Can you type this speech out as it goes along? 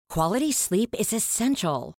Quality sleep is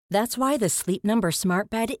essential. That's why the Sleep Number Smart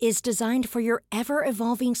Bed is designed for your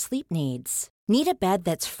ever-evolving sleep needs. Need a bed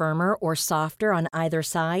that's firmer or softer on either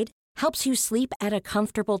side? Helps you sleep at a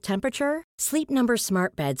comfortable temperature? Sleep Number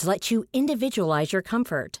Smart Beds let you individualize your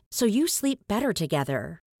comfort, so you sleep better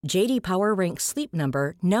together. J.D. Power ranks Sleep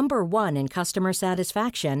Number number 1 in customer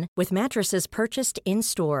satisfaction with mattresses purchased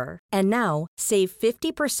in-store. And now, save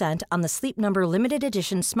 50% on the Sleep Number Limited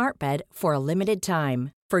Edition Smart Bed for a limited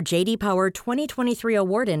time. For J.D. Power 2023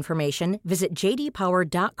 award information, visit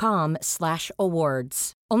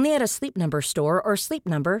jdpower.com/awards. Only at a Sleep Number store or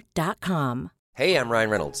sleepnumber.com. Hey, I'm Ryan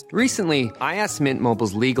Reynolds. Recently, I asked Mint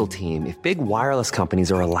Mobile's legal team if big wireless companies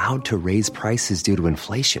are allowed to raise prices due to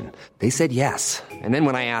inflation. They said yes. And then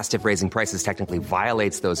when I asked if raising prices technically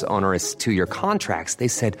violates those onerous two-year contracts, they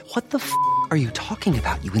said, what the f*** are you talking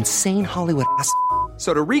about, you insane Hollywood ass f-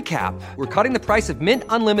 So to recap, we're cutting the price of Mint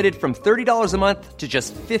Unlimited from $30 a month to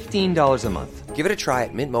just $15 a month. Give it a try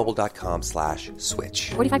at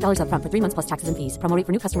mintmobile.com/switch. $45 up front for 3 months plus taxes and fees. Promo rate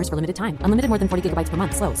for new customers for limited time. Unlimited more than 40 gigabytes per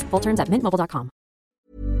month. Slows full terms at mintmobile.com.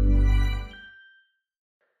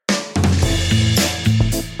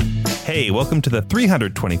 Hey, welcome to the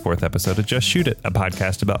 324th episode of Just Shoot It, a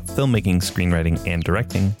podcast about filmmaking, screenwriting, and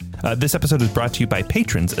directing. This episode is brought to you by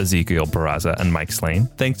patrons Ezekiel Barraza and Mike Slane.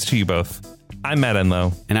 Thanks to you both. I'm Matt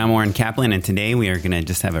Enlow. And I'm Warren Kaplan, and today we are going to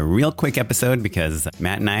just have a real quick episode because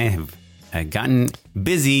Matt and I have gotten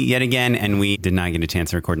busy yet again, and we did not get a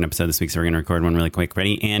chance to record an episode this week, so we're going to record one really quick.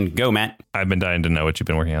 Ready? And go, Matt. I've been dying to know what you've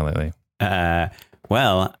been working on lately.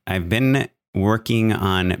 Well, I've been working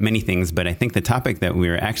on many things, but I think the topic that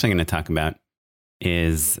we're actually going to talk about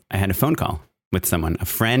is I had a phone call with someone. A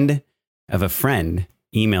friend of a friend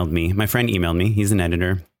emailed me. My friend emailed me. He's an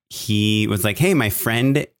editor. He was like, hey, my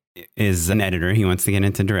friend is an editor. He wants to get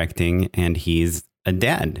into directing, and he's a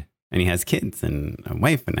dad, and he has kids and a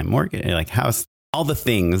wife and a mortgage, like house, all the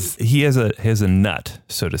things. He has a nut,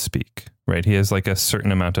 so to speak, right? He has like a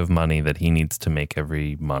certain amount of money that he needs to make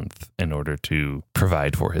every month in order to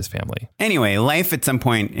provide for his family. Anyway, life at some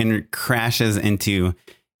point crashes into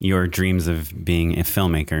your dreams of being a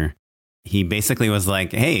filmmaker. He basically was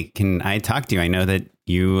like, hey, can I talk to you? I know that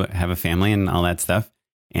you have a family and all that stuff,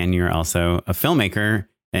 and you're also a filmmaker.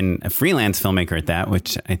 And a freelance filmmaker at that,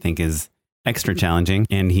 which I think is extra challenging.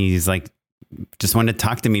 And he's like, just wanted to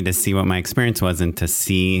talk to me to see what my experience was and to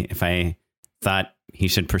see if I thought he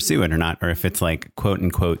should pursue it or not, or if it's like, quote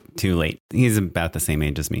unquote, too late. He's about the same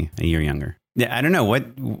age as me, a year younger. Yeah, I don't know.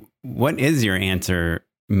 What is your answer,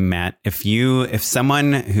 Matt? If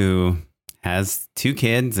someone who has 2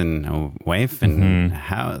 kids and a wife and a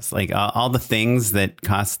house, like all the things that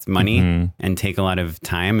cost money and take a lot of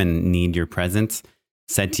time and need your presence,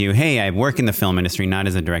 said to you, hey, I work in the film industry, not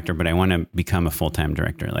as a director, but I want to become a full-time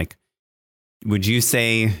director. Like, would you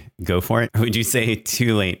say go for it? Or would you say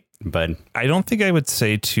too late, bud? I don't think I would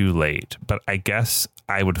say too late, but I guess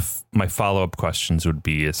I would. My follow-up questions would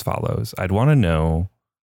be as follows. I'd want to know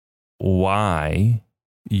why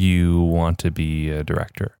you want to be a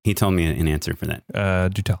director. He told me an answer for that.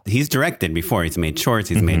 Do tell. He's directed before. He's made shorts.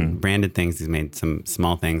 He's made branded things. He's made some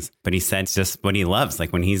small things. But he said it's just what he loves.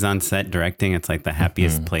 Like when he's on set directing, it's like the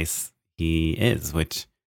happiest place he is, which,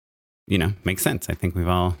 makes sense. I think we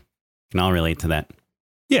can all relate to that.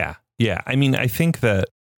 Yeah. Yeah. I mean, I think that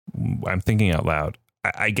I'm thinking out loud.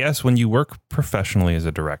 I guess when you work professionally as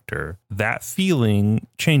a director, that feeling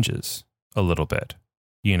changes a little bit.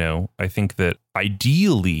 I think that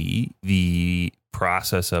ideally the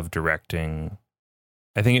process of directing,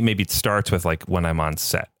 I think it starts with like when I'm on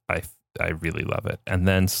set, I really love it. And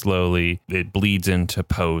then slowly it bleeds into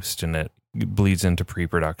post and it bleeds into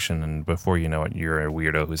pre-production. And before you know it, you're a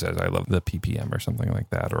weirdo who says, I love the PPM or something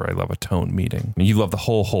like that, or I love a tone meeting. You love the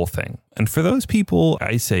whole thing. And for those people,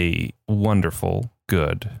 I say wonderful,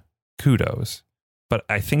 good, kudos. But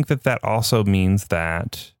I think that also means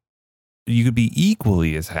that you could be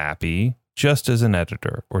equally as happy just as an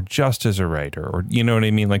editor or just as a writer, or you know what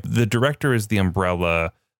I mean? Like the director is the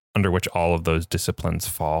umbrella under which all of those disciplines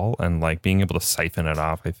fall, and like being able to siphon it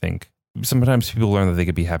off, I think sometimes people learn that they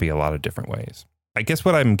could be happy a lot of different ways. I guess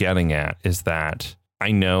what I'm getting at is that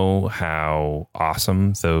I know how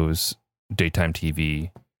awesome those daytime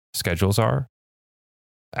TV schedules are.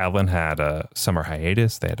 Alan had a summer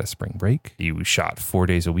hiatus. They had a spring break. You shot 4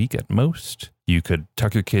 days a week at most. You could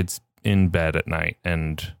tuck your kids in bed at night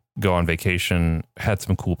and go on vacation, had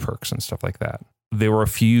some cool perks and stuff like that. There were a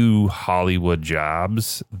few Hollywood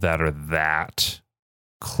jobs that are that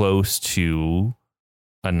close to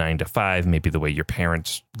a 9-to-5, maybe the way your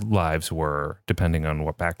parents' lives were, depending on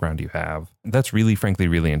what background you have. That's really, frankly,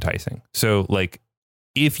 really enticing. So like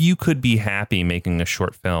if you could be happy making a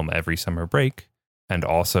short film every summer break and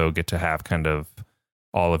also get to have kind of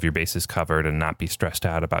all of your bases covered and not be stressed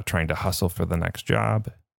out about trying to hustle for the next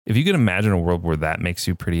job, if you could imagine a world where that makes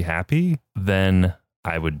you pretty happy, then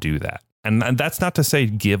I would do that. And that's not to say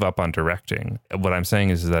give up on directing. What I'm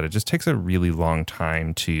saying is that it just takes a really long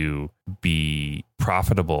time to be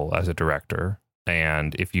profitable as a director.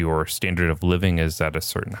 And if your standard of living is at a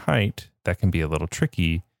certain height, that can be a little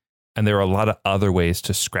tricky. And there are a lot of other ways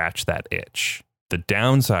to scratch that itch. The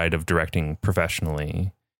downside of directing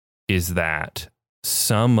professionally is that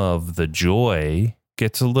some of the joy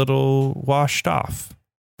gets a little washed off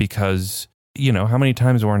because, you know, how many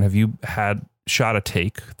times, Warren, have you had shot a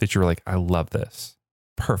take that you were like, I love this.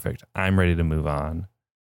 Perfect. I'm ready to move on.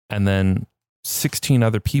 And then 16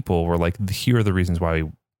 other people were like, here are the reasons why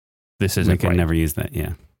this isn't right. We can never use that.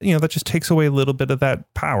 Yeah. You know, that just takes away a little bit of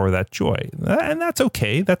that power, that joy. And that's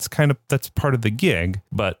okay. That's part of the gig.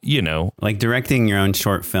 But, you know, like directing your own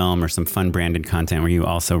short film or some fun branded content where you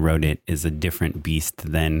also wrote it is a different beast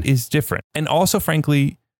than. Is different. And also,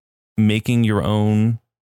 frankly, making your own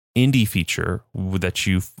indie feature that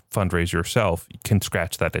you fundraise yourself can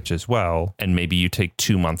scratch that itch as well. And maybe you take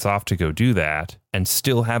 2 months off to go do that and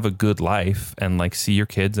still have a good life and like see your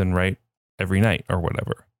kids and write every night or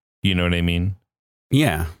whatever. You know what I mean?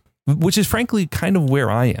 Yeah. Which is frankly kind of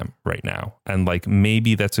where I am right now. And like,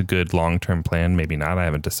 maybe that's a good long-term plan. Maybe not. I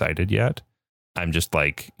haven't decided yet. I'm just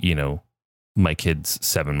like, you know, my kid's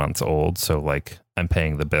 7 months old. So like I'm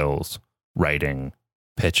paying the bills, writing,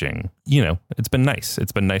 pitching, you know, it's been nice.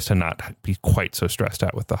 It's been nice to not be quite so stressed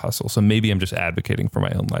out with the hustle. So maybe I'm just advocating for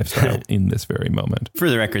my own lifestyle in this very moment. For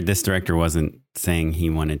the record, this director wasn't saying he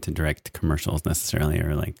wanted to direct commercials necessarily,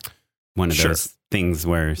 or like one of those things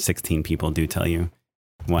where 16 people do tell you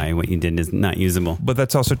why what you did is not usable. But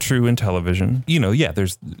that's also true in television. You know, yeah,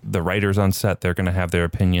 there's the writers on set. They're going to have their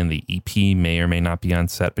opinion. The EP may or may not be on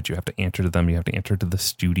set, but you have to answer to them. You have to answer to the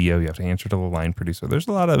studio. You have to answer to the line producer. There's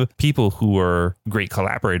a lot of people who are great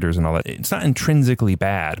collaborators and all that. It's not intrinsically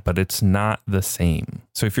bad, but it's not the same.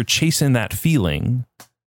 So if you're chasing that feeling,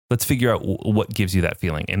 let's figure out what gives you that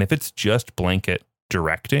feeling. And if it's just blanket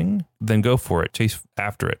directing, then go for it. Chase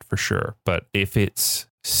after it for sure. But if it's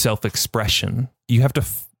self-expression, you have to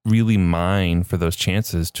really mine for those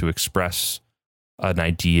chances to express an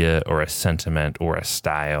idea or a sentiment or a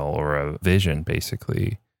style or a vision,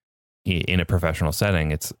 basically, in a professional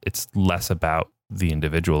setting. It's less about the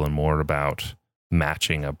individual and more about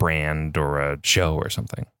matching a brand or a show or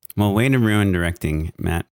something. Well, way to ruin directing,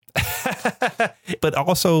 Matt. But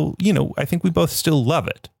also, you know, I think we both still love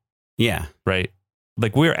it. Yeah. Right?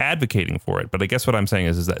 Like, we're advocating for it, but I guess what I'm saying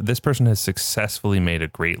is that this person has successfully made a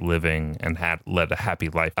great living and led a happy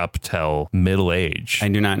life up till middle age. I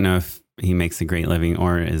do not know if he makes a great living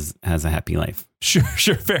or has a happy life. Sure.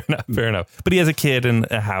 Fair enough. But he has a kid and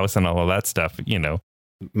a house and all of that stuff, you know.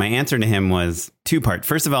 My answer to him was two-part.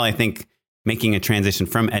 First of all, I think making a transition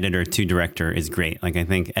from editor to director is great. Like, I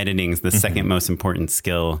think editing is the second most important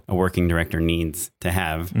skill a working director needs to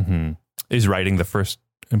have. Mm-hmm. Is writing the first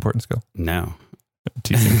important skill? No.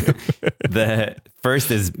 The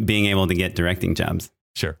first is being able to get directing jobs.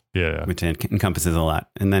 Sure. Yeah. Which encompasses a lot.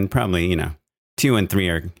 And then probably, you know, 2 and 3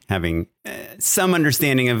 are having some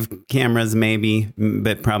understanding of cameras, maybe,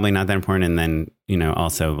 but probably not that important. And then, you know,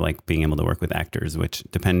 also like being able to work with actors, which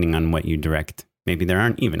depending on what you direct, maybe there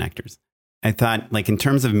aren't even actors. I thought, like, in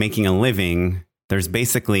terms of making a living, there's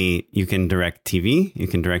basically, you can direct TV, you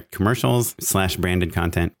can direct commercials / branded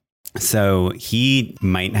content. So he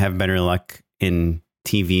might have better luck in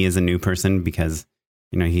TV as a new person because,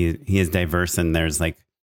 you know, he is diverse and there's like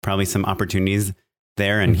probably some opportunities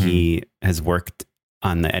there, and he has worked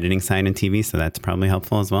on the editing side in TV. So that's probably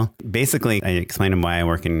helpful as well. Basically, I explained him why I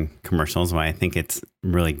work in commercials, why I think it's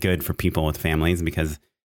really good for people with families, because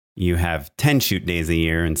you have 10 shoot days a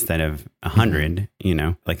year instead of 100, you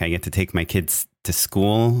know, like I get to take my kids to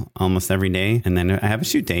school almost every day. And then I have a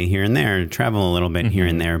shoot day here and there, travel a little bit here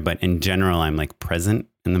and there. But in general, I'm like present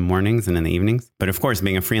in the mornings and in the evenings. But of course,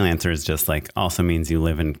 being a freelancer is just like also means you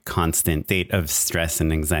live in constant state of stress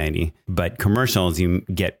and anxiety. But commercials, you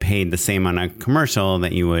get paid the same on a commercial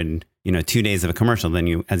that you would, you know, 2 days of a commercial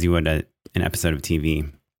as you would an episode of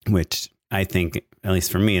TV, which I think, at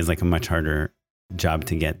least for me, is like a much harder job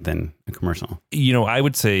to get than a commercial. You know, I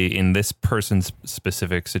would say in this person's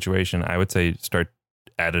specific situation, I would say start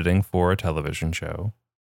editing for a television show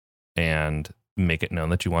and make it known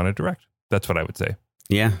that you want to direct. That's what I would say.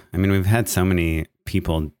 Yeah. I mean, we've had so many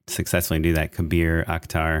people successfully do that. Kabir,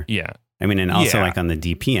 Akhtar. Yeah. I mean, and also like on the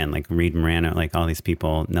DP end, like Reed Morano, like all these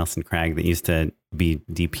people, Nelson Craig, that used to be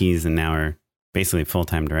DPs and now are basically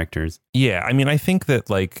full-time directors. Yeah, I mean, I think that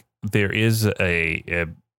like there is a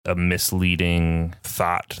misleading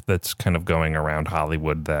thought that's kind of going around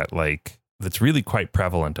Hollywood that like that's really quite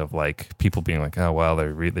prevalent of like people being like, oh well,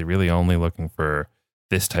 they're really only looking for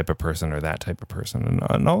this type of person or that type of person,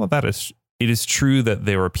 and all of that is. It is true that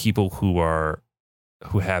there are people who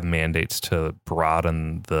have mandates to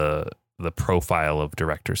broaden the profile of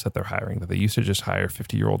directors that they're hiring, that they used to just hire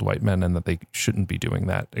 50-year-old white men and that they shouldn't be doing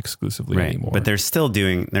that exclusively anymore. But they're still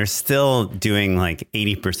doing like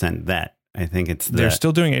 80% that. I think they're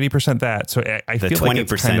still doing 80% that. So I feel like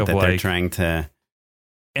it's kind of that like they're trying to.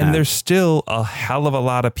 And there's still a hell of a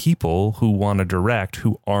lot of people who want to direct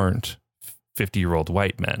who aren't 50-year-old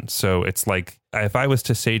white men. So it's like, if I was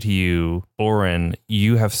to say to you, Oren,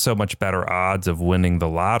 you have so much better odds of winning the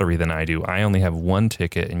lottery than I do. I only have one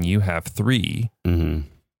ticket and you have 3. Mm-hmm.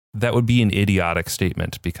 That would be an idiotic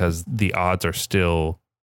statement because the odds are still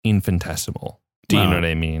infinitesimal. Do you know what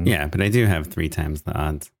I mean? Yeah, but I do have 3 times the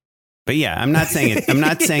odds. But yeah, I'm not saying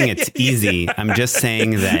it's easy. I'm just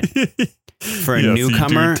saying that for a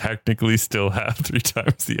newcomer, you do technically still have 3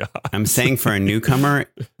 times the odds. I'm saying for a newcomer,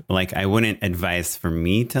 like I wouldn't advise for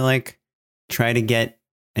me to like try to get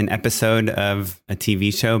an episode of a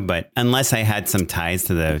TV show, but unless I had some ties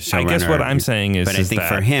to the showrunner. I guess what I'm saying is, but I think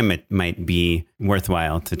for him, it might be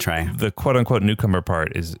worthwhile to try. The quote unquote newcomer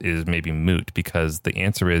part is maybe moot because the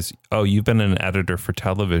answer is, oh, you've been an editor for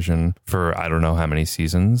television for I don't know how many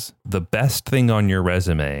seasons. The best thing on your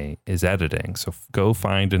resume is editing. So go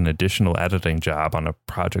find an additional editing job on a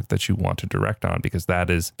project that you want to direct on, because that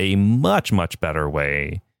is a much, much better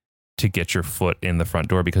way to get your foot in the front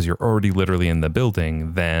door because you're already literally in the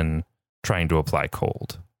building than trying to apply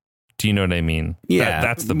cold. Do you know what I mean? Yeah.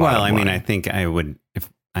 That's the bottom line. I mean, I think I would, if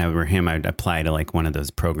I were him, I'd apply to like one of those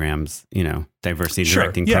programs, you know, diversity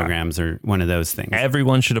directing programs or one of those things.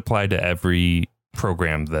 Everyone should apply to every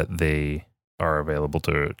program that they are available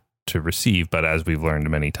to receive. But as we've learned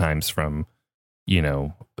many times from, you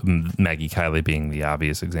know, Maggie Kiley being the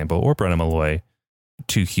obvious example, or Brenna Malloy,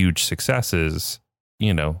 2 huge successes,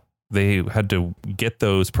 you know, they had to get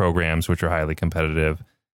those programs, which are highly competitive,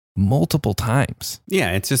 multiple times.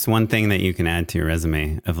 Yeah, it's just one thing that you can add to your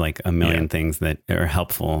resume of like a million things that are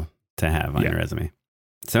helpful to have on your resume.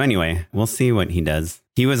 So anyway, we'll see what he does.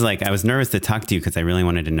 He was like, I was nervous to talk to you because I really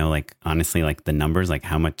wanted to know, like, honestly, like the numbers, like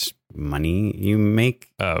how much money you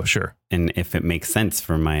make. Oh, sure. And if it makes sense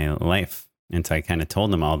for my life. And so I kind of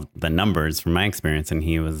told him all the numbers from my experience, and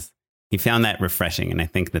he found that refreshing. And I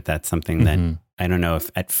think that that's something that I don't know if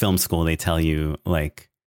at film school they tell you, like,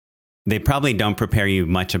 they probably don't prepare you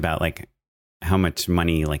much about like how much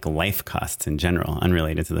money like life costs in general,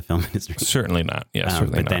 unrelated to the film industry. Certainly not. Yeah,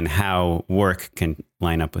 certainly but not. Then how work can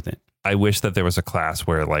line up with it. I wish that there was a class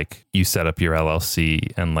where like you set up your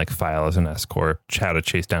LLC and like file as an S corp, how to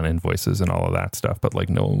chase down invoices and all of that stuff, but like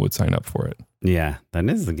no one would sign up for it. Yeah, that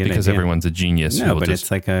is a good idea. Because everyone's a genius. No, but it's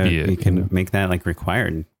like you can make that like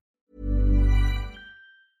required.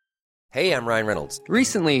 Hey, I'm Ryan Reynolds.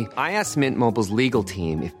 Recently, I asked Mint Mobile's legal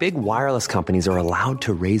team if big wireless companies are allowed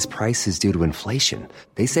to raise prices due to inflation.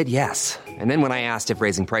 They said yes. And then when I asked if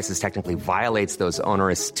raising prices technically violates those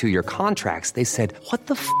onerous 2-year contracts, they said, "What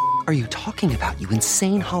the f*** are you talking about, you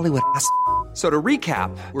insane Hollywood ass?" So to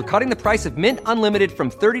recap, we're cutting the price of Mint Unlimited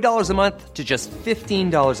from $30 a month to just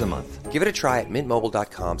 $15 a month. Give it a try at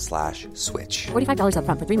mintmobile.com/switch. $45 up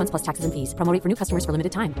front for 3 months plus taxes and fees. Promo rate for new customers for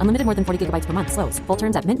limited time. Unlimited more than 40 gigabytes per month. Slows full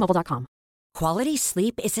terms at mintmobile.com. Quality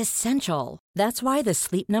sleep is essential. That's why the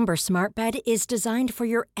Sleep Number Smart Bed is designed for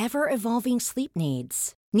your ever-evolving sleep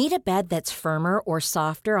needs. Need a bed that's firmer or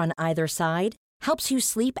softer on either side? Helps you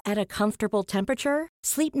sleep at a comfortable temperature?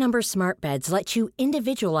 Sleep Number Smart Beds let you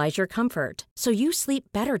individualize your comfort so you sleep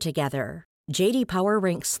better together. J.D. Power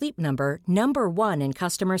ranks Sleep Number number 1 in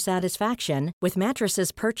customer satisfaction with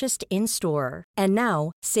mattresses purchased in-store. And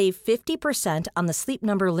now, save 50% on the Sleep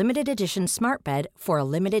Number Limited Edition Smart Bed for a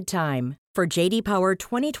limited time. For J.D. Power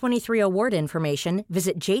 2023 award information,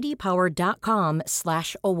 visit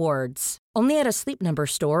jdpower.com/awards. Only at a Sleep Number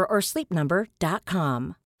store or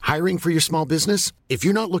sleepnumber.com. Hiring for your small business? If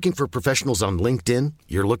you're not looking for professionals on LinkedIn,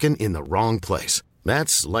 you're looking in the wrong place.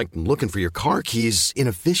 That's like looking for your car keys in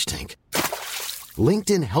a fish tank.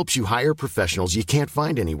 LinkedIn helps you hire professionals you can't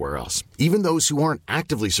find anywhere else, even those who aren't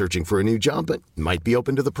actively searching for a new job but might be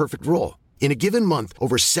open to the perfect role. In a given month,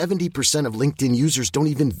 over 70% of LinkedIn users don't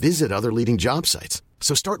even visit other leading job sites.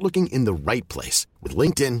 So start looking in the right place. With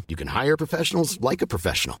LinkedIn, you can hire professionals like a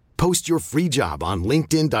professional. Post your free job on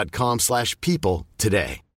linkedin.com/people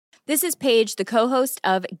today. This is Paige, the co-host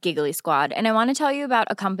of Giggly Squad, and I want to tell you about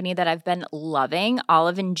a company that I've been loving,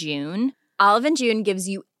 Olive & June. Olive & June gives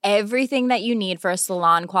you everything that you need for a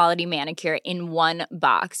salon quality manicure in one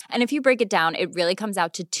box. And if you break it down, it really comes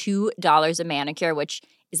out to $2 a manicure, which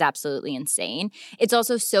is absolutely insane. It's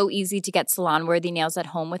also so easy to get salon-worthy nails at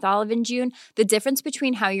home with Olive & June. The difference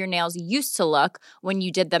between how your nails used to look when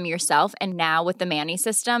you did them yourself and now with the Mani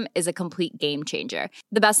system is a complete game changer.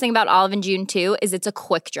 The best thing about Olive & June, too, is it's a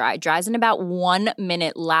quick dry. Dries in about 1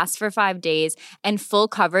 minute, lasts for 5 days, and full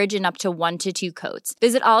coverage in up to 1 to 2 coats.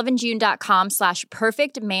 Visit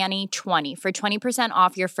oliveandjune.com/perfectmani20 for 20%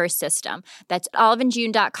 off your first system. That's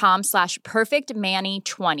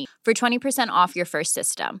oliveandjune.com/perfectmani20 for 20% off your first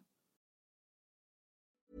system.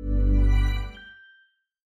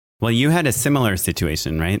 Well, you had a similar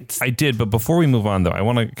situation, right? I did, but before we move on, though, I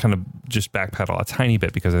want to kind of just backpedal a tiny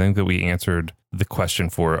bit because I think that we answered the question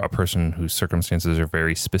for a person whose circumstances are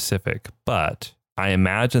very specific. But I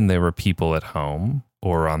imagine there were people at home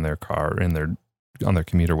or on their car, on their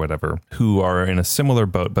commute or whatever, who are in a similar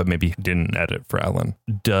boat, but maybe didn't edit for Ellen.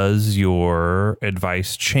 Does your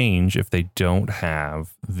advice change if they don't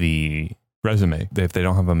have the resume, if they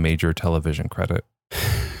don't have a major television credit?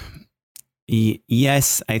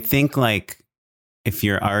 Yes, I think like if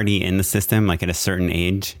you're already in the system, like at a certain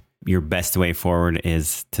age, your best way forward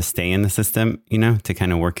is to stay in the system, you know, to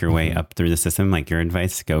kind of work your way up through the system. Like your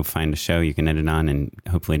advice, go find a show you can edit on and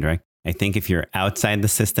hopefully direct. I think if you're outside the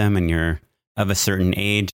system and you're of a certain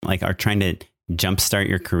age, like are trying to jumpstart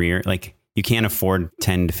your career, like you can't afford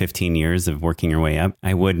 10 to 15 years of working your way up.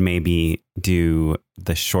 I would maybe do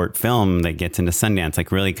the short film that gets into Sundance,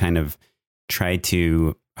 like really kind of try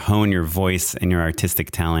to hone your voice and your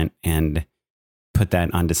artistic talent and put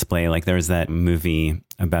that on display. Like there was that movie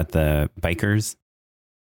about the bikers.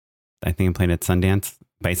 I think it played at Sundance,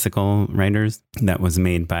 Bicycle Riders, that was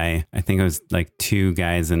made by, I think it was like 2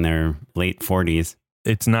 guys in their late 40s.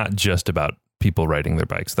 It's not just about people riding their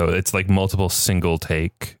bikes, though. It's like multiple single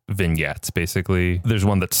take vignettes, basically. There's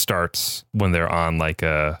one that starts when they're on like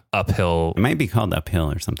a uphill. It might be called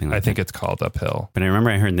Uphill or something like that. I think it's called Uphill. But I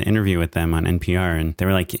remember I heard the interview with them on NPR and they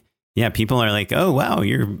were like, yeah, people are like, oh, wow,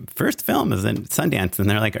 your first film is in Sundance. And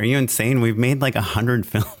they're like, are you insane? We've made like 100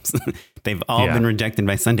 films. They've all been rejected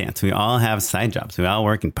by Sundance. We all have side jobs. We all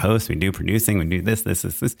work in post. We do producing. We do this.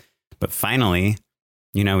 But finally,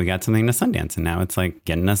 you know, we got something to Sundance and now it's like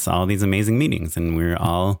getting us all these amazing meetings and we're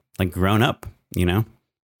all like grown up, you know,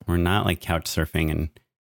 we're not like couch surfing and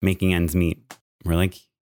making ends meet. We're like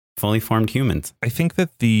fully formed humans. I think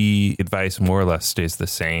that the advice more or less stays the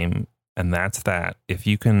same. And that's that if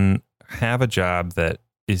you can have a job that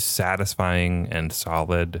is satisfying and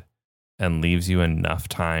solid and leaves you enough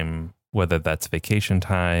time, whether that's vacation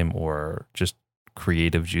time or just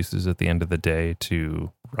creative juices at the end of the day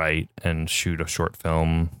to write and shoot a short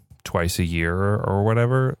film twice a year or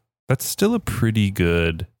whatever, that's still a pretty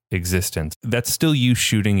good existence. That's still you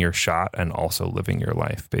shooting your shot and also living your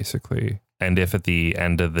life, basically. And if at the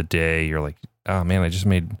end of the day you're like, oh man, I just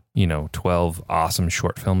made, 12 awesome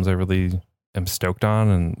short films I really am stoked on,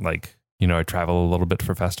 and like, I travel a little bit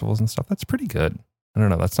for festivals and stuff, that's pretty good. I don't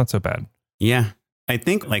know, that's not so bad. Yeah. I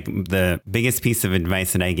think like the biggest piece of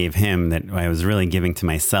advice that I gave him that I was really giving to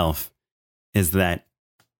myself is that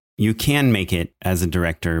you can make it as a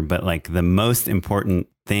director, but like the most important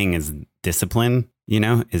thing is discipline,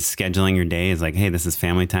 is scheduling your day is like, hey, this is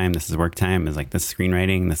family time. This is work time. Is like this is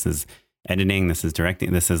screenwriting. This is editing. This is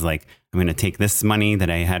directing. This is like, I'm going to take this money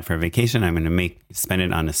that I had for a vacation. I'm going to spend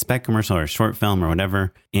it on a spec commercial or a short film or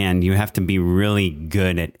whatever. And you have to be really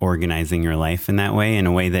good at organizing your life in that way, in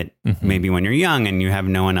a way that maybe when you're young and you have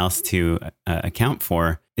no one else to account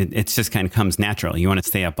for, it's just kind of comes natural. You want to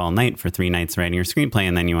stay up all night for 3 nights writing your screenplay,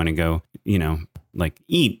 and then you want to go, like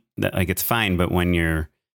eat. Like it's fine. But when you're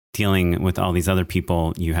dealing with all these other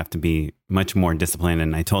people, you have to be much more disciplined.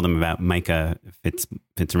 And I told him about Micah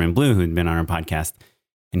Fitzgerald Blue, who'd been on our podcast,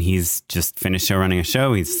 and he's just finished running a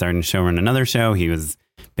show. He's starting to run another show. He was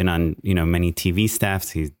been on, many TV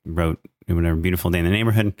staffs. He wrote whatever Beautiful Day in the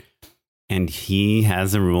Neighborhood. And he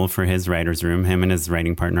has a rule for his writer's room. Him and his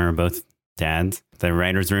writing partner are both dads. The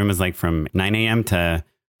writer's room is like from 9 a.m. to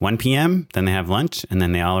 1 p.m. Then they have lunch, and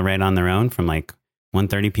then they all write on their own from like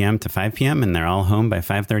 1:30 p.m. to 5 p.m. and they're all home by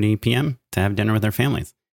 5:30 p.m. to have dinner with their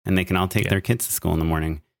families. And they can all take their kids to school in the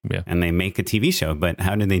morning. Yeah. And they make a TV show. But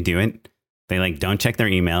how do they do it? They like don't check their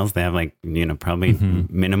emails. They have like, probably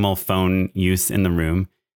minimal phone use in the room.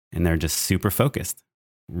 And they're just super focused.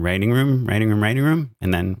 Writing room,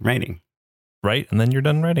 and then writing. Right. And then you're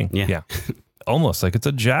done writing. Yeah. Almost like it's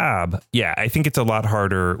a job. Yeah. I think it's a lot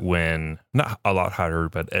harder not a lot harder,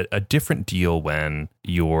 but a different deal when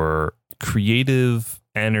your creative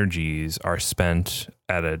energies are spent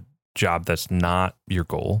at a job that's not your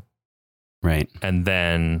goal. Right. And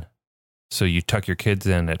then, so you tuck your kids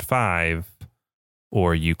in at 5,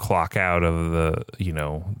 or you clock out of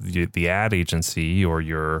the ad agency or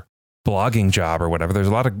your blogging job or whatever. There's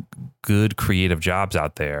a lot of good creative jobs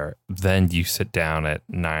out there. Then you sit down at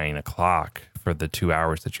 9 o'clock for the 2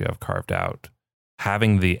 hours that you have carved out.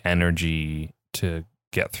 Having the energy to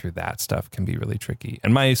get through that stuff can be really tricky.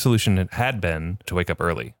 And my solution had been to wake up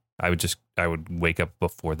early. I would wake up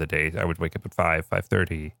before the day. I would wake up at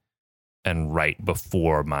 5:30 and write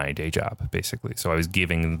before my day job, basically. So I was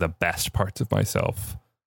giving the best parts of myself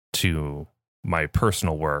to my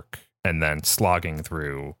personal work and then slogging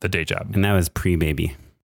through the day job. And that was pre-baby.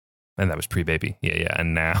 Yeah.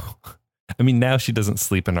 And now, I mean, now she doesn't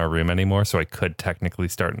sleep in our room anymore, so I could technically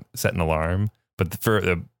set an alarm. But for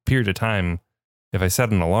a period of time, if I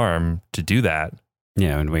set an alarm to do that,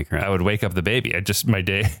 yeah, I would wake her up. I would wake up the baby. My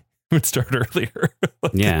day would start earlier.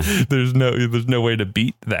 Yeah. There's no way to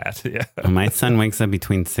beat that. Yeah. Well, my son wakes up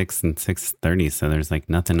between 6 and 6:30, so there's like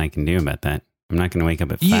nothing I can do about that. I'm not going to wake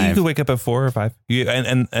up at 5. You could wake up at 4 or 5.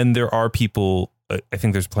 And there are people, I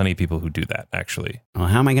think there's plenty of people who do that, actually. Well,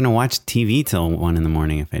 how am I going to watch TV till 1 in the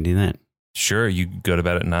morning if I do that? Sure, you go to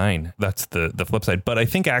bed at 9. That's the flip side. But I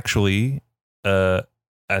think actually,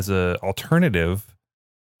 as an alternative,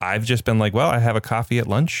 I've just been like, well, I have a coffee at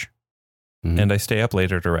lunch and I stay up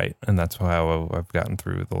later to write. And that's how I've gotten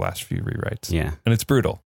through the last few rewrites. Yeah. And it's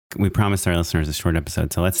brutal. We promised our listeners a short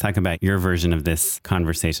episode. So let's talk about your version of this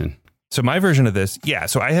conversation. So my version of this,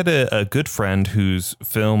 so I had a good friend whose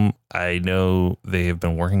film I know they have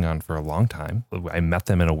been working on for a long time. I met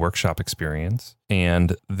them in a workshop experience,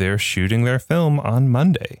 and they're shooting their film on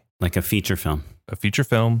Monday. Like a feature film. A feature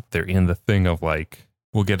film. They're in the thing of like,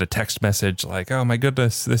 we'll get a text message like, oh my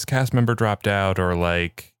goodness, this cast member dropped out, or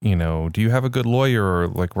like, do you have a good lawyer, or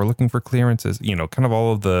like, we're looking for clearances, kind of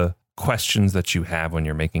all of the questions that you have when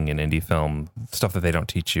you're making an indie film, stuff that they don't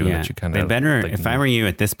teach you. Yeah. That you kind of better, like, if I were you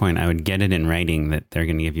at this point, I would get it in writing that they're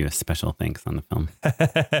going to give you a special thanks on the film.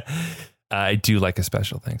 I do like a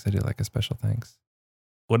special thanks.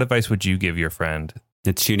 What advice would you give your friend?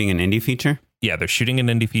 It's shooting an indie feature? Yeah, they're shooting an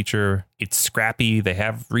indie feature. It's scrappy. They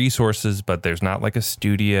have resources, but there's not like a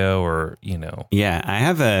studio or, Yeah, I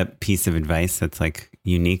have a piece of advice that's like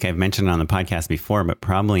unique. I've mentioned it on the podcast before, but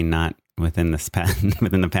probably not within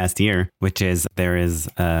the past year, which is there is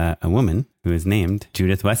a woman who is named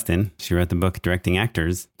Judith Weston. She wrote the book Directing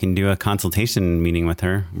Actors. You can do a consultation meeting with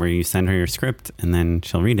her where you send her your script and then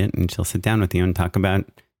she'll read it and she'll sit down with you and talk about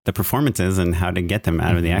the performances and how to get them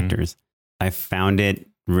out of the actors. I found it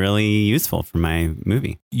really useful for my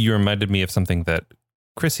movie. You reminded me of something that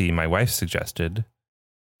Chrissy, my wife, suggested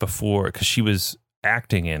before, because she was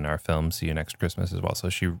acting in our film See You Next Christmas as well. So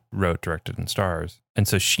she wrote, directed, and stars. And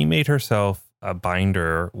so she made herself a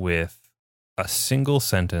binder with a single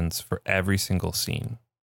sentence for every single scene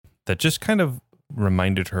that just kind of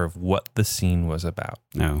reminded her of what the scene was about.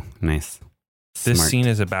 Oh, nice. This Smart. scene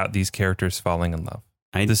is about these characters falling in love.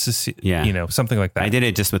 Something like that. I did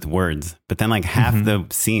it just with words, but then like half the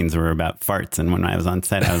scenes were about farts. And when I was on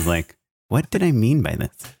set, I was like, what did I mean by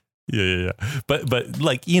this? Yeah. But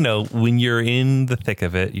like, when you're in the thick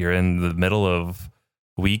of it, you're in the middle of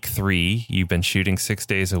week 3, you've been shooting 6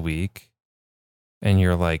 days a week, and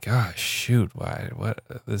you're like, oh, shoot, what?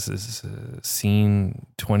 This is scene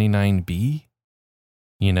 29B,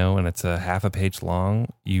 and it's a half a page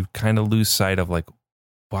long. You kind of lose sight of like,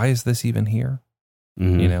 why is this even here?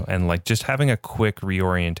 And like just having a quick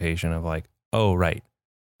reorientation of like, oh, right.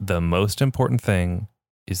 The most important thing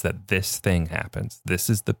is that this thing happens. This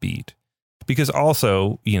is the beat. Because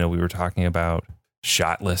also, we were talking about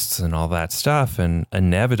shot lists and all that stuff. And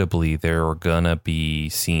inevitably, there are going to be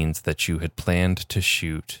scenes that you had planned to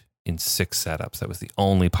shoot in 6 setups. That was the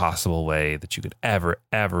only possible way that you could ever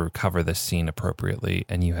cover this scene appropriately.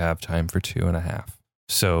 And you have time for 2.5.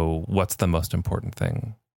 So what's the most important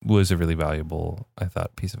thing? Was a really valuable, I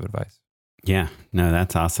thought, piece of advice. Yeah, no,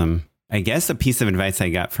 that's awesome. I guess a piece of advice I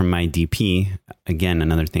got from my DP, again,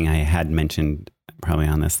 another thing I had mentioned probably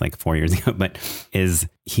on this like 4 years ago, but is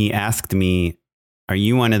he asked me, are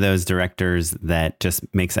you one of those directors that just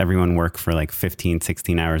makes everyone work for like 15,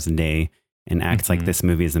 16 hours a day and acts like this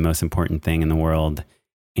movie is the most important thing in the world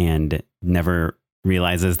and never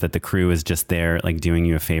realizes that the crew is just there like doing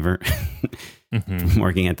you a favor,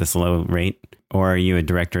 working at this low rate? Or are you a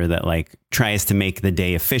director that like tries to make the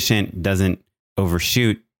day efficient, doesn't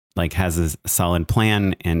overshoot, like has a solid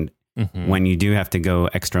plan, and when you do have to go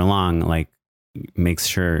extra long, like makes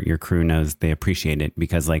sure your crew knows they appreciate it?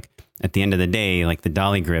 Because like at the end of the day, like the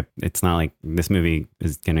dolly grip, it's not like this movie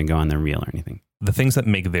is going to go on the reel or anything. The things that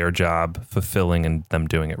make their job fulfilling and them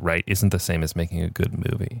doing it right isn't the same as making a good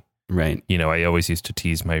movie. Right. You know, I always used to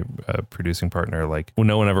tease my producing partner, like, well,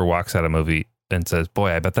 no one ever walks out a movie and says,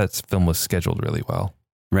 boy, I bet that film was scheduled really well.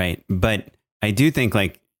 Right. But I do think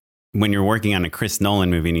like when you're working on a Chris Nolan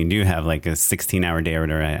movie and you do have like a 16-hour day or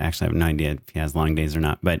whatever, I actually have no idea if he has long days or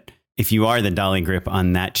not. But if you are the dolly grip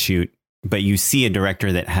on that shoot, but you see a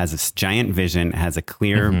director that has a giant vision, has a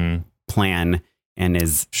clear plan, and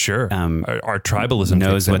is sure our tribalism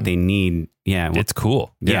knows what they need. Yeah. It's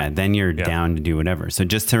cool. Yeah. Then you're down to do whatever. So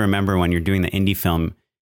just to remember when you're doing the indie film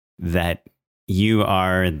that you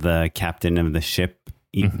are the captain of the ship,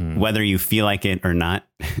 whether you feel like it or not.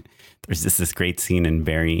 There's just this great scene in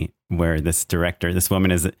Barry where this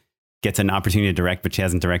woman gets an opportunity to direct, but she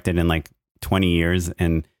hasn't directed in like 20 years.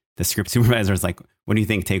 And the script supervisor is like, what do you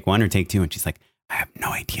think? Take one or take two? And she's like, I have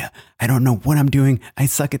no idea. I don't know what I'm doing. I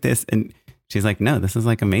suck at this. And she's like, no, this is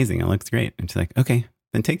like amazing. It looks great. And she's like, okay,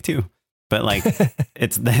 then take two. But like,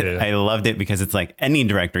 it's that I loved it because it's like any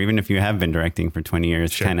director, even if you have been directing for 20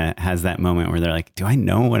 years, kind of has that moment where they're like, do I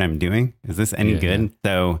know what I'm doing? Is this any good?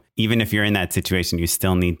 So even if you're in that situation, you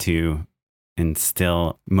still need to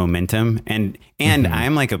instill momentum. And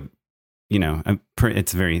I'm like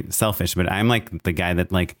it's very selfish, but I'm like the guy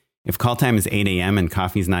that like, if call time is 8 a.m. and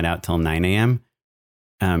coffee's not out till 9 a.m.,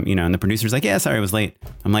 and the producer's like, yeah, sorry, I was late.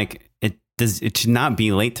 I'm like, it should not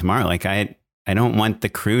be late tomorrow. Like I don't want the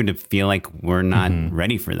crew to feel like we're not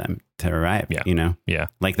ready for them to arrive, you know? Yeah.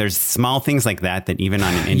 Like there's small things like that even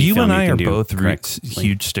on an indie film and I you are can both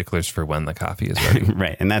huge sticklers for when the coffee is ready.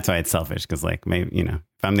 Right. And that's why it's selfish. Cause like, maybe, if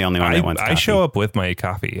I'm the only one that wants coffee. I show up with my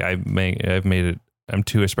coffee. I've made it. I'm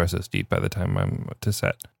 2 espressos deep by the time I'm to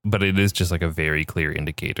set, but it is just like a very clear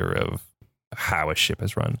indicator of how a ship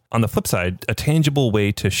is run. On the flip side, a tangible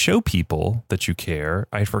way to show people that you care.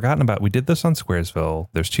 I'd forgotten about, we did this on Squaresville.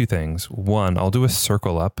 There's 2 things. One, I'll do a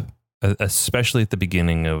circle up, especially at the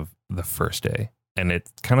beginning of the first day. And it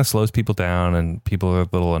kind of slows people down and people are a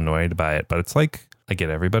little annoyed by it. But it's like, I get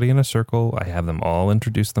everybody in a circle. I have them all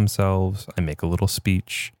introduce themselves. I make a little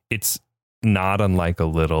speech. It's not unlike a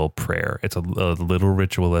little prayer. It's a little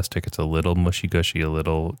ritualistic. It's a little mushy gushy, a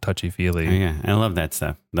little touchy feely. Oh, yeah, I love that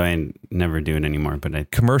stuff. Though I never do it anymore. But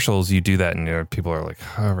commercials, you do that, and people are like,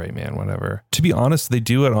 "All right, man, whatever." To be honest, they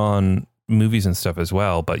do it on movies and stuff as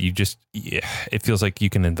well. But you just, it feels like you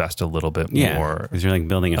can invest a little bit more because you're like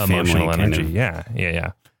building a emotional family energy. Kind of.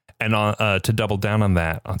 Yeah. And to double down on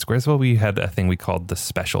that, on Squaresville, we had a thing we called the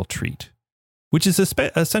special treat, which is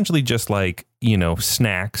essentially just like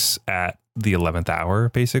snacks at the 11th hour,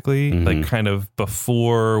 basically, like kind of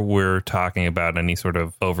before we're talking about any sort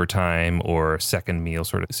of overtime or second meal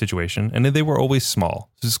sort of situation. And they were always small.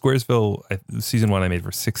 So Squaresville, season 1, I made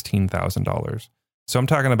for $16,000. So I'm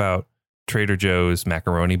talking about Trader Joe's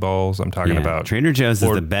macaroni balls. I'm talking about Trader Joe's is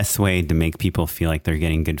the best way to make people feel like they're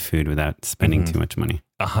getting good food without spending too much money.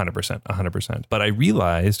 100%. But I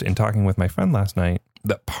realized in talking with my friend last night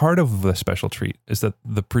that part of the special treat is that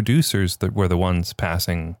the producers that were the ones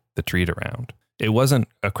passing the treat around. It wasn't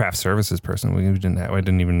a craft services person. I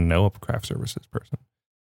didn't even know a craft services person.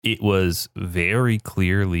 It was very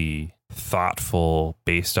clearly thoughtful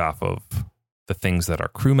based off of the things that our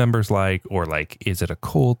crew members like, or like, is it a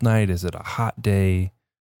cold night? Is it a hot day?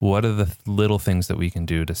 What are the little things that we can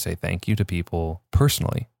do to say thank you to people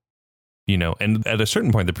personally? And at a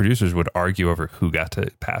certain point, the producers would argue over who got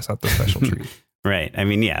to pass out the special treat. Right. I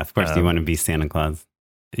mean, yeah, of course you want to be Santa Claus.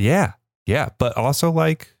 Yeah. But also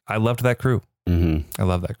like, I loved that crew. I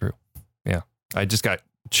love that crew. Yeah. I just got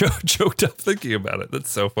choked up thinking about it. That's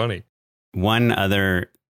so funny. One other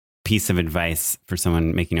piece of advice for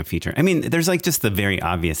someone making a feature. I mean, there's like just the very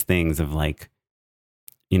obvious things of like,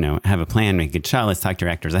 have a plan, make a good shot. Let's talk to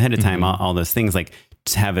your actors ahead of time. All those things, like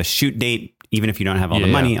to have a shoot date, even if you don't have all the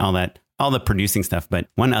money, all the producing stuff. But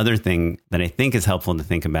one other thing that I think is helpful to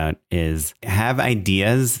think about is have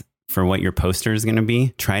ideas for what your poster is going to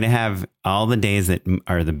be. Try to have all the days that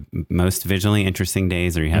are the most visually interesting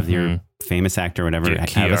days, or you have your famous actor, or whatever,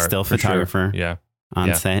 have a still photographer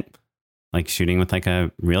on set, like shooting with like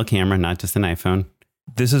a real camera, not just an iPhone.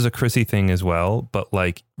 This is a Chrissy thing as well, but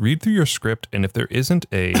like read through your script. And if there isn't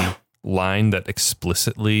a line that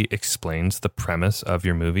explicitly explains the premise of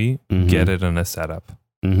your movie, get it in a setup.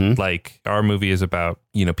 Like our movie is about,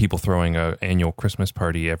 people throwing an annual Christmas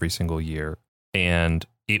party every single year. And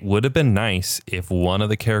it would have been nice if one of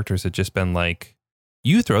the characters had just been like,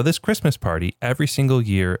 you throw this Christmas party every single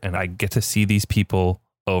year and I get to see these people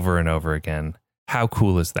over and over again. How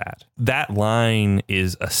cool is that? That line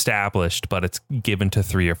is established, but it's given to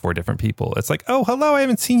 3 or 4 different people. It's like, oh, hello, I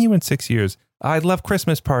haven't seen you in 6 years. I love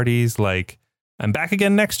Christmas parties. Like, I'm back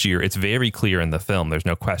again next year. It's very clear in the film. There's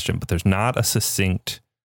no question, but there's not a succinct,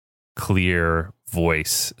 clear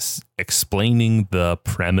voice explaining the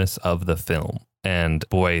premise of the film. And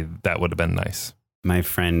boy, that would have been nice. My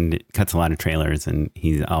friend cuts a lot of trailers and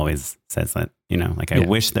he always says that, I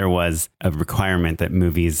wish there was a requirement that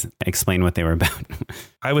movies explain what they were about.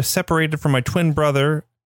 I was separated from my twin brother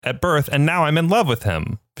at birth and now I'm in love with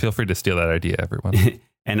him. Feel free to steal that idea, everyone.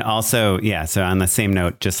 And also, so on the same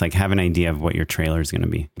note, just like have an idea of what your trailer is going to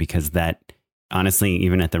be, because that honestly,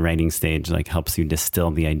 even at the writing stage, like helps you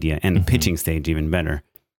distill the idea, and the pitching stage even better.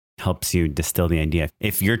 Helps you distill the idea.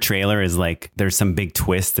 If your trailer is like, there's some big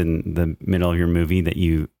twist in the middle of your movie that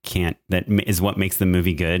is what makes the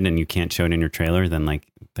movie good and you can't show it in your trailer, then like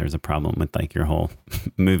there's a problem with like your whole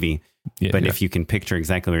movie. But if you can picture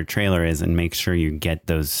exactly what your trailer is and make sure you get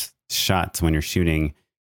those shots when you're shooting,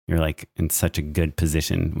 you're like in such a good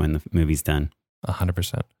position when the movie's done.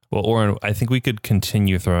 100%. Well, Oren, I think we could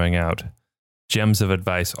continue throwing out gems of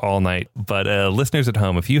advice all night. But listeners at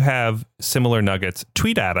home, if you have similar nuggets,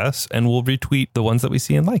 tweet at us and we'll retweet the ones that we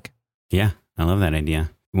see and like. Yeah, I love that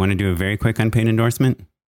idea. You want to do a very quick unpaid endorsement?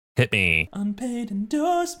 Hit me. Unpaid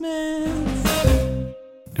endorsements.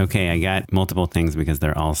 Okay, I got multiple things because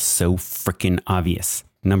they're all so freaking obvious.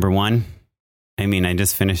 Number one, I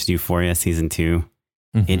just finished Euphoria season 2.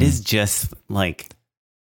 It is just like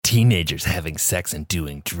teenagers having sex and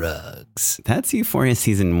doing drugs. That's Euphoria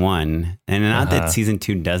season 1. And not that season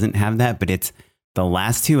 2 doesn't have that, but it's the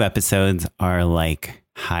last 2 episodes are like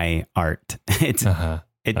high art. You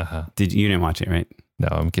didn't watch it, right? No,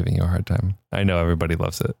 I'm giving you a hard time. I know everybody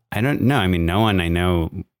loves it. I don't know. No one I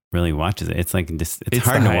know really watches it. It's like it's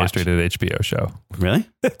hard the to highest watch. rated HBO show. Really?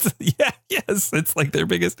 Yes. It's like their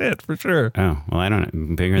biggest hit for sure. Oh, well, I don't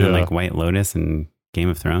know. Bigger than like White Lotus and Game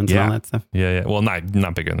of Thrones and all that stuff? Yeah. Well,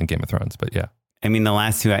 not bigger than Game of Thrones, but yeah. The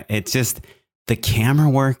last 2, it's just the camera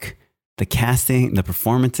work, the casting, the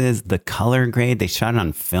performances, the color grade. They shot it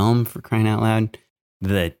on film, for crying out loud.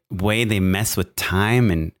 The way they mess with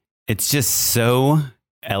time, and it's just so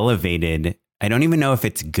elevated. I don't even know if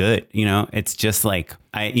it's good. It's just like,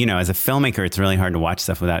 as a filmmaker, it's really hard to watch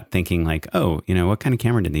stuff without thinking like, oh, what kind of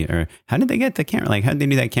camera did they, or how did they get the camera? Like, how did they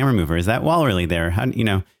do that camera move? Or is that wall really there?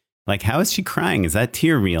 Like, how is she crying? Is that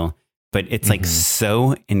tear real? But it's like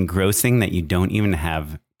so engrossing that you don't even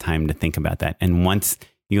have time to think about that. And once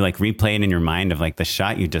you like replay it in your mind of like the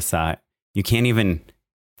shot you just saw, you can't even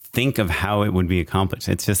think of how it would be accomplished.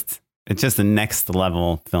 It's just the next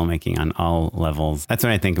level filmmaking on all levels. That's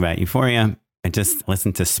what I think about Euphoria. I just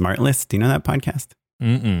listened to Smartlist. Do you know that podcast?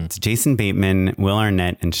 It's Jason Bateman, Will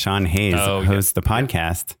Arnett, and Sean Hayes host the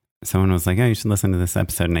podcast. Someone was like, oh, you should listen to this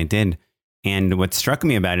episode. And I did. And what struck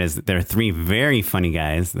me about it is there are 3 very funny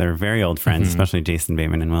guys. They're very old friends, especially Jason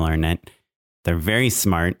Bateman and Will Arnett. They're very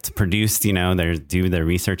smart. It's produced, they do their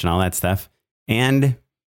research and all that stuff. And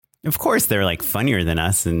of course, they're like funnier than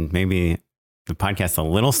us. And maybe the podcast's a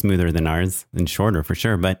little smoother than ours and shorter for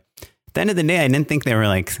sure. But at the end of the day, I didn't think they were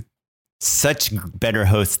like such better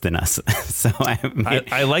hosts than us. So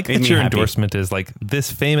I like that your endorsement is like,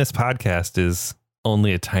 this famous podcast is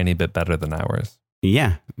only a tiny bit better than ours.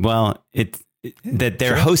 Yeah. Well, that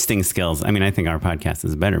their hosting skills. I think our podcast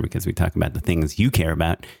is better because we talk about the things you care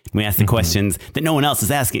about. We ask the questions that no one else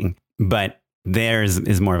is asking, but theirs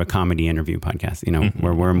is more of a comedy interview podcast,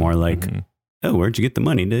 where we're more like, oh, where'd you get the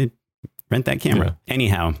money to rent that camera? Yeah.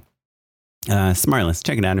 Anyhow, Smartlist,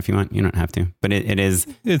 check it out if you want. You don't have to, but it is.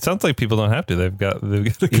 It sounds like people don't have to. They've got a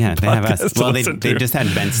good they have us. Well, they just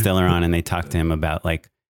had Ben Stiller on and they talked to him about like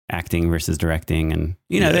acting versus directing, and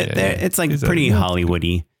it's like pretty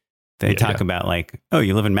Hollywoody. They talk about like, oh,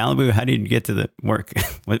 you live in Malibu. How did you get to the work?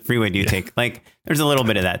 What freeway do you take? Like, there's a little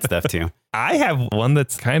bit of that stuff too. I have one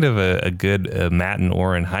that's kind of a good Matt and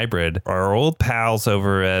Oren hybrid. Our old pals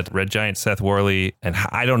over at Red Giant, Seth Worley, and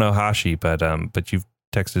I don't know Hashi, but you've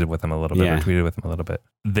texted with them a little bit or tweeted with them a little bit.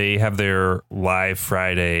 They have their live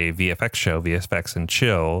Friday VFX show, VFX and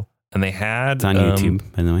Chill, and they had it's on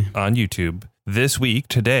YouTube, by the way. On YouTube. This week,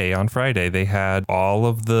 today, on Friday, they had all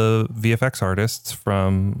of the VFX artists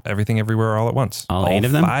from Everything Everywhere All at Once. All 8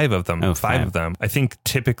 of them? 5 of them. Oh, 5 of them. I think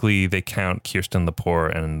typically they count Kirsten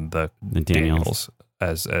Lepore and the Daniels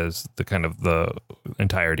as the kind of the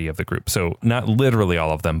entirety of the group. So not literally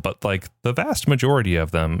all of them, but like the vast majority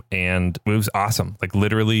of them. And it was awesome. Like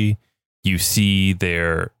literally, you see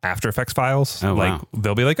their After Effects files. Oh, like wow.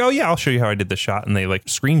 They'll be like, oh yeah, I'll show you how I did the shot. And they like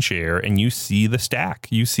screen share and you see the stack.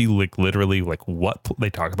 You see like literally like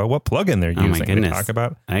they talk about what plugin they're using. Oh my goodness. They talk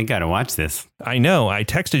about. I got to watch this. I know. I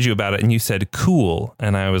texted you about it and you said cool.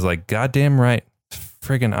 And I was like, goddamn right.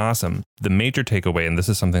 Friggin' awesome. The major takeaway, and this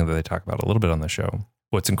is something that they talk about a little bit on the show,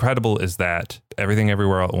 What's incredible is that Everything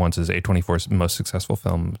Everywhere All at Once is A24's most successful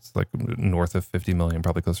film. It's like north of 50 million,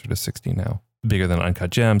 probably closer to 60 now. Bigger than Uncut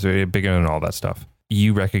Gems, or bigger than all that stuff.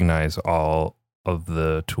 You recognize all of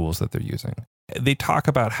the tools that they're using. They talk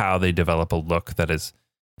about how they develop a look that is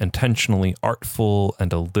intentionally artful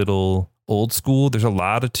and a little old school. There's a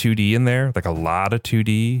lot of 2D in there, like a lot of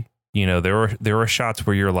 2D. You know, there were shots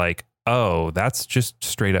where you're like, oh, that's just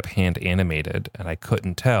straight up hand animated. And I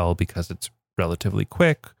couldn't tell because it's relatively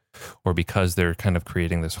quick or because they're kind of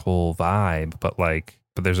creating this whole vibe. But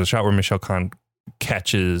there's a shot where Michelle Khan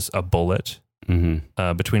catches a bullet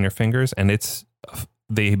between her fingers, and it's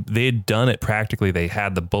they had done it practically. They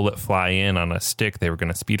had the bullet fly in on a stick. They were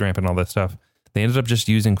going to speed ramp and all this stuff. They ended up just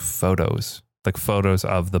using photos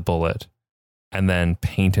of the bullet, and then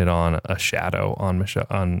painted on a shadow on Michelle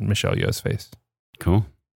Yeoh's face. Cool.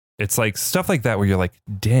 It's like stuff like that where you're like,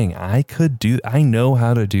 dang, I know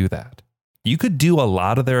how to do that. You could do a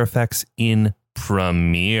lot of their effects in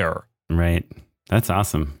Premiere. Right. That's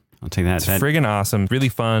awesome. I'll take that. It's friggin' awesome. Really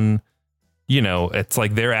fun. You know, it's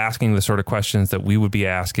like they're asking the sort of questions that we would be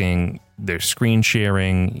asking. They're screen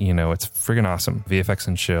sharing. You know, it's friggin' awesome. VFX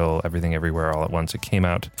and Chill, Everything Everywhere All at Once. It came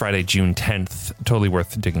out Friday, June 10th. Totally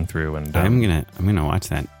worth digging through. And I'm gonna watch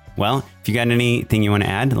that. Well, if you got anything you want to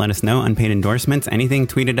add, let us know. Unpaid endorsements, anything,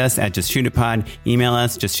 tweet at us at JustShootItPod. Email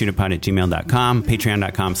us, justshootitpod@gmail.com,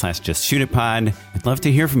 patreon.com/justshootitpod. I'd love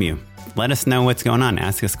to hear from you. Let us know what's going on.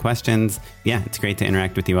 Ask us questions. Yeah, it's great to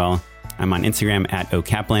interact with you all. I'm on Instagram at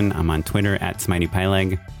OKaplan. I'm on Twitter at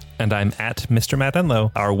SmiteyPyleg. And I'm at Mr. Matt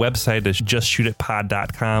Enlow. Our website is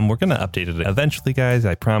justshootitpod.com. We're going to update it eventually, guys.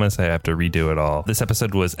 I promise I have to redo it all. This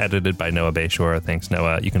episode was edited by Noah Bayshore. Thanks,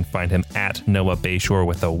 Noah. You can find him at Noah Bayshore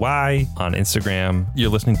with a Y on Instagram.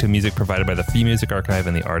 You're listening to music provided by the Free Music Archive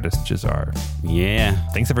and the artist Jazar. Yeah.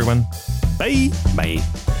 Thanks, everyone. Bye. Bye.